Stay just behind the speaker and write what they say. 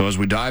So as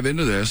we dive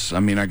into this, I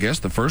mean, I guess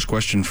the first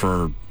question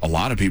for a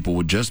lot of people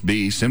would just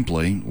be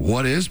simply,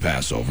 what is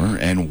Passover,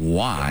 and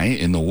why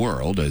in the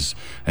world, as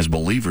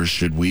believers,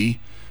 should we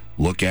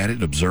look at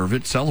it, observe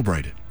it,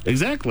 celebrate it?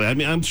 Exactly. I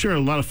mean, I'm sure a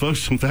lot of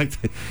folks, in fact,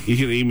 you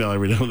get an email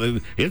every now and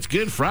then, it's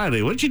Good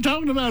Friday. What you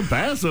talking about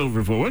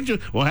Passover for?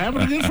 What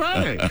happened to Good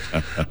Friday?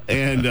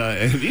 and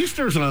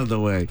Easter's on the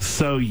way.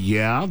 So,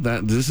 yeah,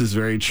 this is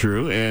very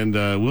true. And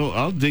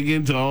I'll dig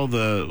into all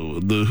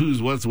the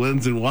who's, what's,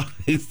 when's, and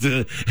why's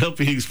to help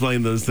you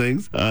explain those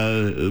things.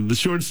 The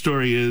short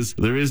story is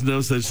there is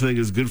no such thing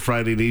as Good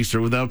Friday and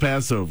Easter without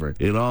Passover.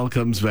 It all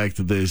comes back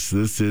to this.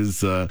 This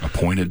is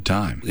appointed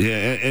time.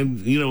 Yeah,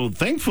 and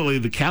thankfully,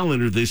 the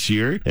calendar this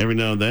year, every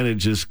now and then it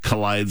just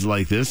collides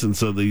like this, and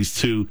so these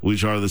two,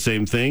 which are the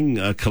same thing,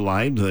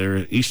 collide.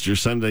 Their Easter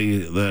Sunday,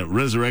 the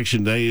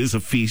Resurrection Day, is a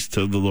feast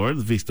of the Lord,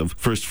 the Feast of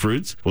First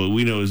Fruits. What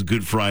we know as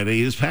Good Friday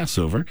is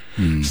Passover.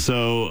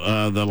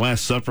 So the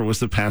Last Supper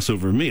was the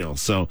Passover meal.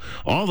 So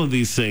all of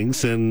these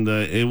things, and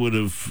it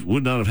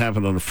would not have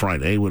happened on a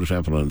Friday. It would have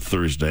happened on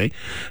Thursday.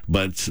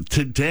 But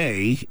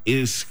today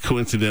is,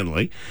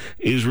 coincidentally,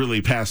 is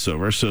really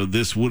Passover. So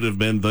this would have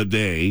been the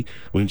day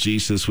when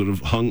Jesus would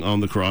have hung on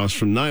the cross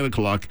from 9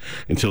 o'clock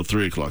until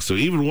 3 o'clock. So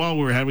even while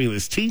we're having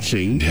this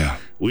teaching,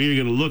 we are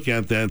going to look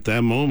at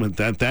that moment.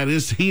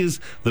 He is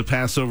the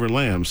Passover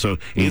lamb. So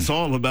it's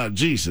all about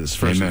Jesus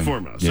first and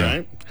foremost,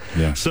 right?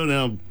 Yeah. So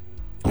now,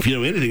 if you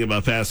know anything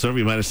about Passover,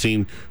 you might have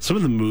seen some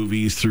of the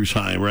movies through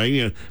time,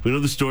 right? We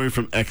know the story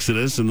from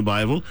Exodus in the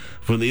Bible,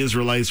 when the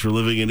Israelites were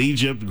living in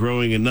Egypt,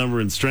 growing in number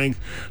and strength.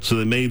 So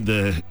they made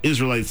the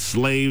Israelites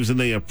slaves, and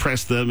they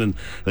oppressed them, and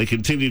they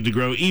continued to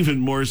grow even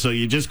more so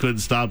you just couldn't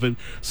stop it.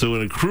 So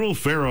when a cruel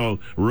Pharaoh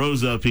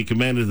rose up, he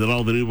commanded that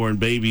all the newborn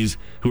babies,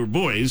 who were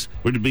boys,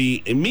 were to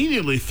be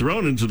immediately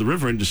thrown into the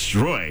river and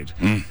destroyed.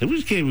 And we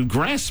just can't even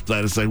grasp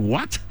that. It's like,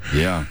 what?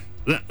 Yeah.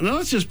 Now,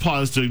 let's just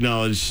pause to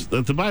acknowledge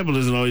that the Bible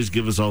doesn't always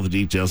give us all the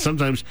details.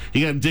 Sometimes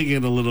you got to dig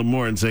in a little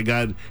more and say,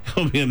 God,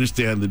 help me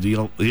understand the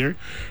deal here.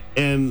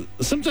 And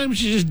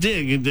sometimes you just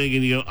dig and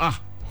you go,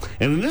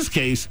 And in this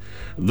case,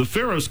 the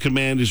Pharaoh's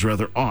command is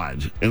rather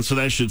odd, and so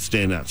that should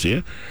stand out to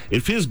you.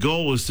 If his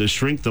goal was to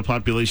shrink the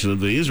population of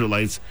the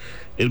Israelites,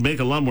 it'd make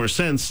a lot more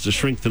sense to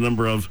shrink the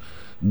number of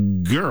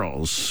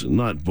girls,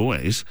 not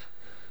boys.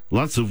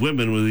 Lots of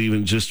women with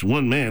even just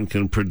one man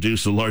can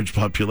produce a large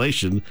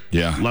population.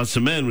 Yeah. Lots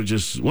of men with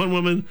just one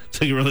woman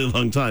take a really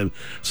long time.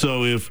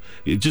 So if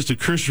just a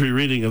cursory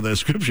reading of that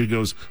scripture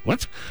goes,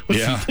 what's he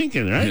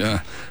thinking, right?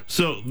 Yeah.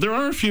 So there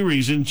are a few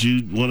reasons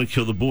you'd want to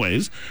kill the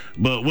boys,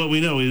 but what we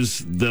know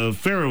is the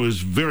Pharaoh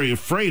is very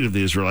afraid of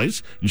the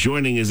Israelites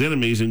joining his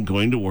enemies and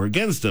going to war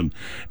against them.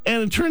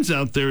 And it turns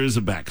out there is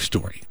a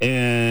backstory,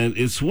 and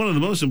it's one of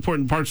the most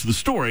important parts of the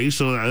story,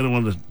 so I don't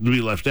want to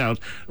be left out.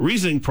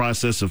 Reasoning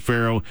process of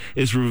Pharaoh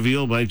is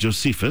revealed by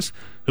Josephus,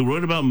 who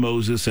wrote about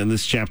Moses and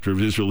this chapter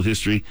of Israel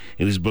history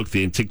in his book,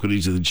 The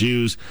Antiquities of the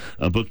Jews,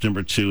 book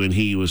number 2, and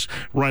he was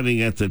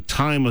writing at the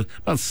time of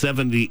about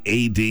 70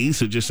 A.D.,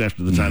 so just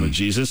after the time of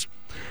Jesus.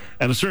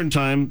 At a certain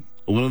time,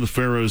 one of the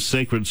Pharaoh's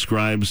sacred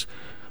scribes,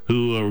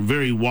 who are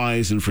very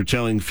wise in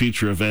foretelling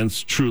future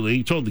events,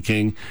 truly told the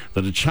king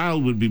that a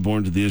child would be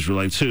born to the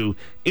Israelites who,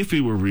 if he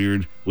were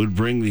reared, would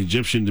bring the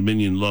Egyptian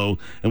dominion low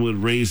and would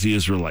raise the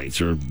Israelites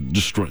or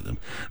destroy them.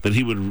 That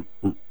he would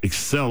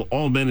excel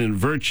all men in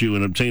virtue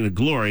and obtain a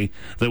glory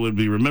that would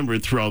be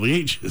remembered through all the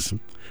ages.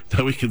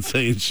 Now we can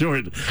say, in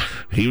short,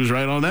 he was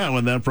right on that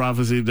one. That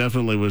prophecy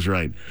definitely was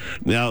right.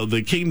 Now,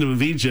 the kingdom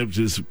of Egypt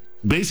is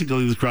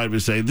basically described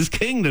as saying, this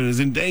kingdom is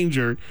in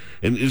danger.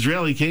 An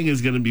Israeli king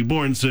is going to be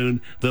born soon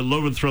that'll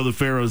overthrow the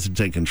pharaohs and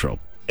take control.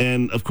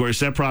 And, of course,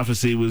 that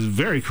prophecy was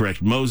very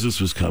correct.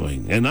 Moses was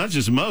coming. And not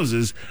just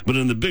Moses, but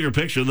in the bigger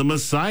picture, the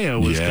Messiah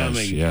was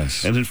coming.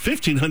 Yes. And in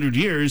 1,500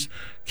 years,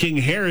 King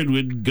Herod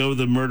would go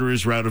the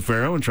murderous route of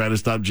Pharaoh and try to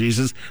stop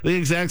Jesus the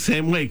exact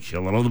same way,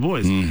 killing all the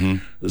boys.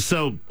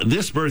 So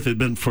this birth had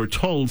been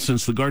foretold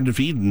since the Garden of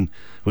Eden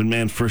when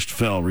man first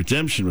fell.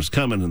 Redemption was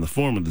coming in the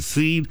form of the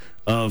seed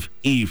of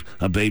Eve.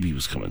 A baby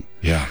was coming.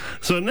 Yeah.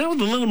 So now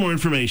with a little more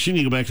information,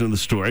 you go back to the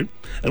story.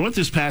 And what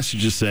this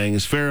passage is saying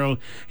is Pharaoh,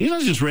 he's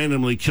not just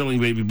randomly killing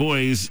baby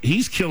boys.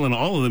 He's killing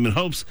all of them in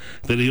hopes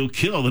that he'll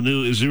kill the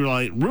new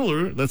Israelite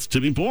ruler that's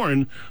to be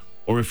born.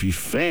 Or if he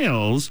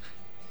fails,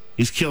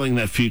 he's killing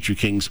that future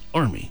king's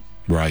army.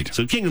 Right.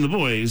 So king of the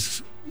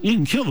boys, you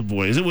can kill the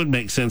boys. It wouldn't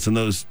make sense in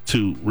those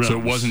two realms. So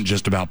it wasn't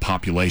just about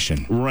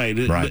population. Right.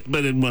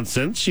 But in one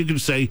sense, you could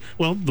say,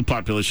 well, the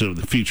population of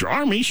the future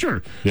army,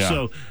 sure. Yeah.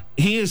 So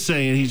he is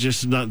saying, he's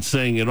just not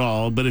saying it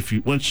all, but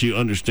once you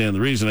understand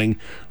the reasoning,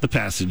 the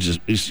passage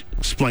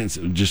explains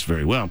it just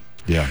very well.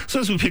 Yeah. So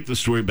as we pick the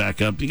story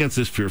back up, you got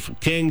this fearful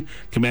king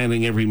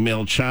commanding every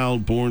male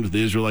child born to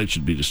the Israelites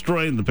should be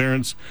destroyed, and the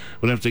parents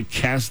would have to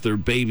cast their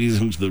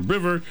babies into the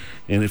river,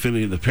 and if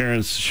any of the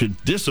parents should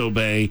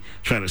disobey,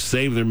 try to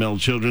save their male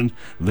children,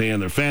 they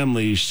and their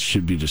families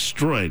should be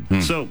destroyed.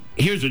 So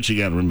here's what you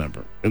got to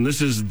remember, and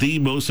this is the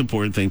most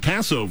important thing.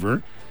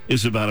 Passover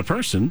is about a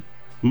person,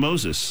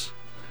 Moses.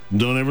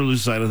 Don't ever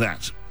lose sight of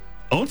that.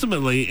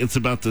 Ultimately, it's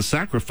about the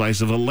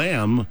sacrifice of a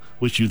lamb,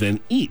 which you then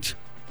eat.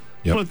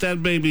 Yep. But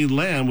that baby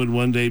lamb would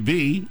one day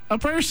be a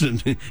person,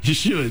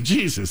 Yeshua,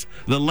 Jesus,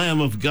 the Lamb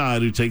of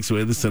God who takes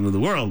away the sin of the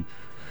world.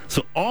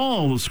 So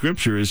all of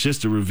Scripture is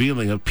just a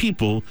revealing of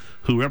people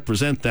who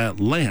represent that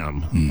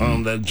lamb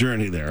on that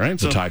journey there, right?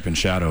 The type and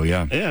shadow,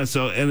 yeah. Yeah,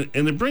 so, and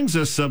it brings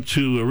us up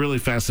to a really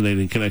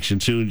fascinating connection,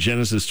 too. In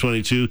Genesis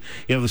 22, you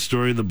have the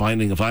story of the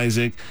binding of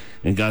Isaac,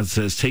 and God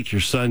says, take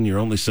your son, your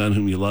only son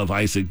whom you love,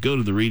 Isaac, go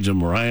to the region of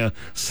Moriah,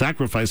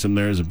 sacrifice him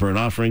there as a burnt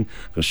offering.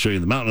 I'll show you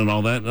the mountain and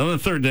all that. And on the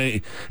third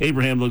day,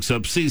 Abraham looks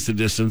up, sees the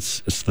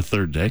distance. It's the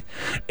third day.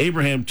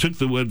 Abraham took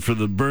the wood for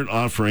the burnt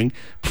offering,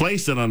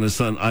 placed it on his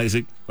son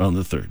Isaac on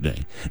the third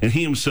day. And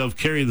he himself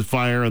carried the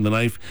fire and the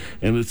knife,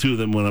 and the two of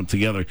them went up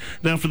together.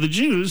 Now, for the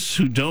Jews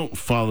who don't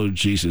follow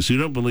Jesus, who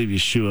don't believe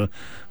Yeshua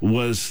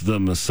was the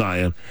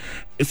Messiah,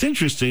 it's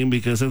interesting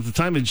because at the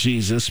time of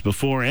Jesus,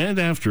 before and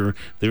after,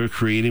 they were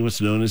creating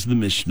what's known as the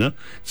Mishnah.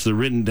 It's the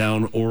written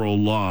down oral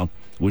law,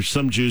 which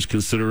some Jews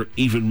consider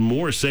even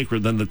more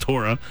sacred than the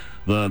Torah,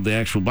 the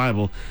actual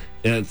Bible.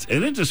 And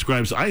it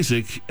describes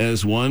Isaac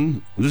as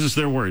one, this is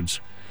their words,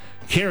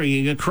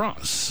 carrying a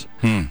cross.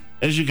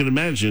 As you can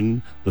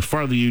imagine, the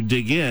farther you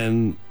dig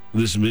in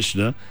this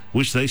Mishnah,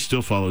 which they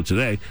still follow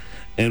today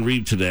and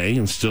read today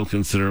and still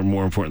consider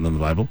more important than the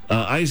Bible,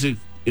 Isaac,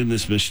 in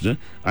this Mishnah,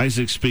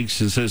 Isaac speaks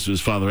and says to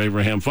his father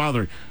Abraham,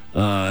 Father,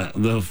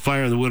 the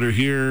fire and the wood are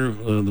here,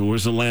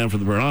 where's the lamb for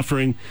the burnt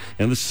offering?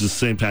 And this is the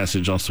same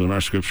passage also in our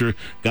scripture.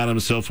 God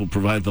himself will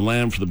provide the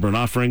lamb for the burnt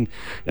offering,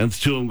 and the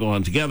two of them go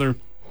on together.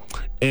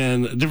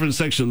 And a different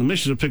section of the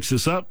Mishnah picks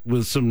this up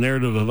with some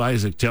narrative of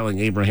Isaac telling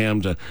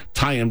Abraham to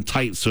tie him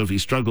tight so if he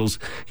struggles,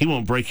 he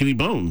won't break any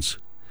bones.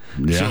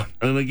 Yeah. So,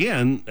 and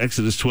again,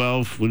 Exodus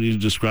 12, when you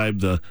describe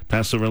the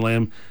Passover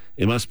lamb,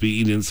 it must be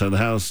eaten inside the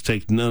house.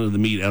 Take none of the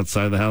meat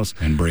outside the house.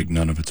 And break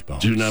none of its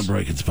bones. Do not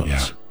break its bones.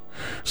 Yeah.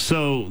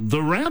 So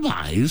the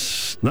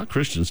rabbis, not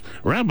Christians,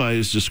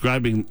 rabbis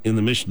describing in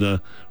the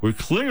Mishnah were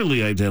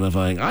clearly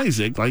identifying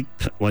Isaac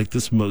like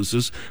this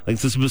Moses, like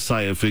this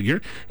Messiah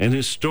figure, and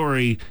his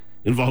story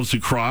involves a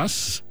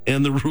cross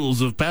and the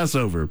rules of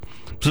Passover.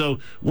 So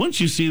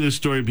once you see this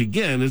story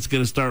begin, it's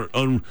going to start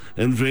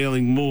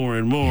unveiling more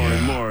and more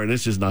and more, and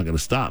it's just not going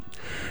to stop.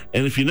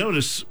 And if you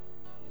notice,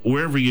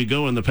 wherever you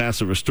go in the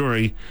Passover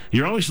story,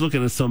 you're always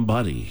looking at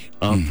somebody,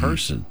 a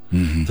person.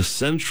 The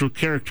central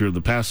character of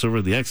the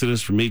Passover, the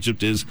Exodus from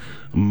Egypt, is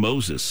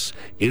Moses.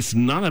 It's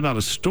not about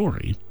a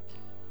story.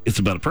 It's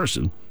about a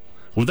person.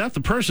 Without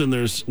the person,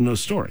 there's no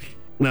story.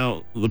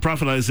 Now, the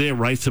prophet Isaiah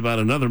writes about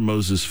another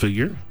Moses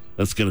figure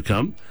that's going to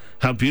come.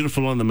 How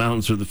beautiful on the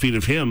mountains are the feet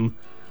of him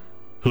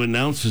who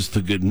announces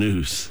the good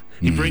news.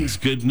 He brings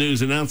good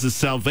news, announces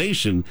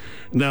salvation.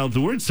 Now, the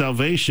word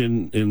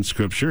salvation in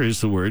Scripture is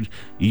the word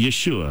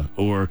Yeshua,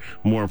 or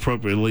more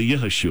appropriately,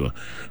 Yehoshua.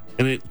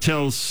 And it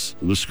tells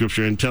the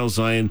Scripture and tells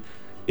Zion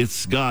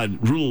it's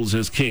God rules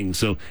as king.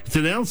 So it's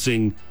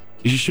announcing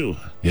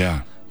Yeshua.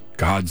 Yeah.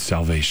 God's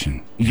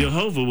salvation.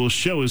 Jehovah will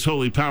show his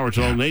holy power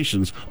to all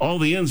nations. All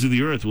the ends of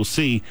the earth will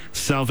see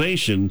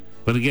salvation.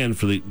 But again,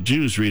 for the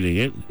Jews reading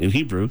it in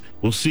Hebrew,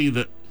 will see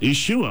the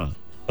Yeshua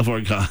of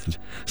our God.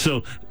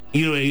 So,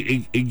 you know,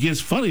 it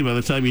gets funny by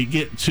the time you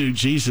get to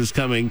Jesus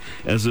coming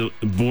as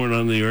born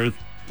on the earth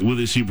with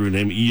his Hebrew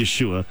name,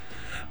 Yeshua,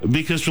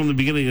 because from the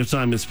beginning of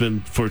time it's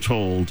been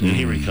foretold, and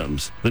here he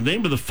comes. The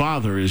name of the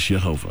Father is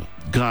Jehovah.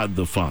 God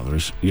the Father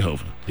is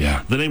Jehovah.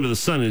 Yeah. The name of the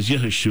Son is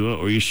Yehoshua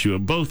or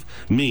Yeshua. Both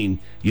mean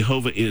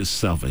Jehovah is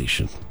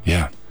salvation.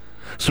 Yeah.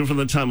 So from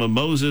the time of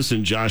Moses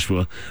and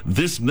Joshua,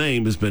 this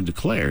name has been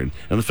declared,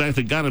 and the fact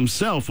that God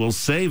himself will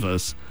save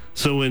us.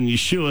 So when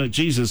Yeshua,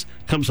 Jesus,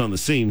 comes on the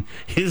scene,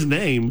 his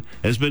name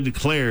has been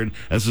declared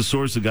as the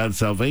source of God's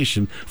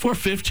salvation for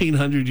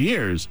 1,500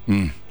 years.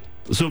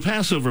 So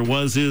Passover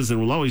was, is, and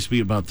will always be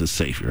about the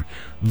Savior,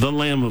 the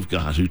Lamb of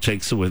God who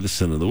takes away the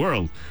sin of the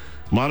world.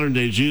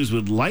 Modern-day Jews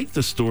would like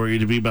the story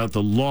to be about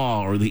the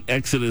law or the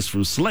exodus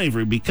from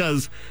slavery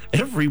because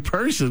every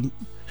person,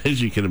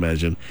 as you can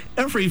imagine,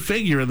 every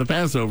figure in the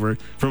Passover,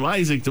 from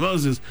Isaac to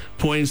Moses,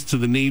 points to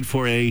the need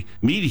for a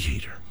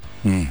mediator.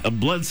 A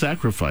blood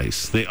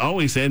sacrifice. They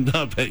always end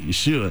up at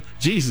Yeshua,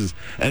 Jesus,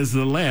 as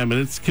the Lamb, and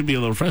it can be a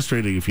little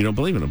frustrating if you don't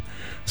believe in him.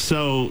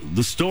 So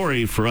the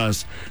story for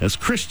us as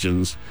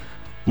Christians,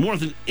 more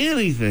than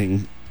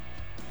anything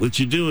that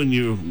you do and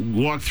you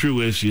walk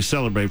through as you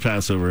celebrate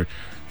Passover,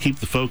 keep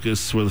the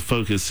focus where the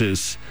focus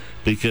is,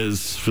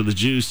 because for the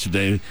Jews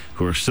today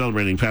who are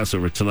celebrating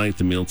Passover tonight,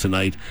 the meal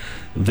tonight,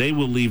 they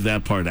will leave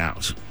that part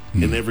out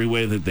in every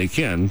way that they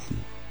can,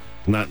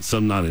 not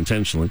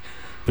intentionally,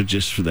 but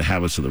just for the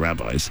habits of the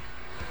rabbis,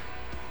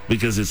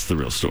 because it's the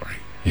real story.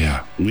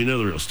 Yeah. We know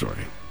the real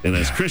story. And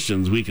as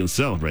Christians, we can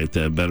celebrate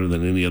that better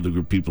than any other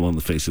group of people on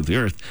the face of the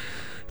earth,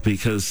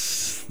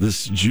 because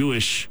this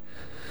Jewish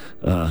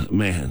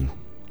man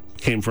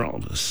came for all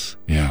of us.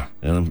 Yeah.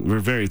 And we're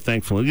very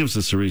thankful. It gives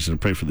us a reason to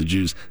pray for the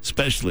Jews,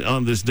 especially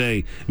on this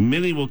day.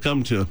 Many will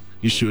come to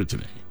Yeshua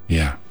today.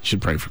 Yeah. You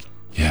should pray for them.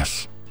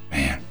 Yes.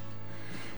 Man.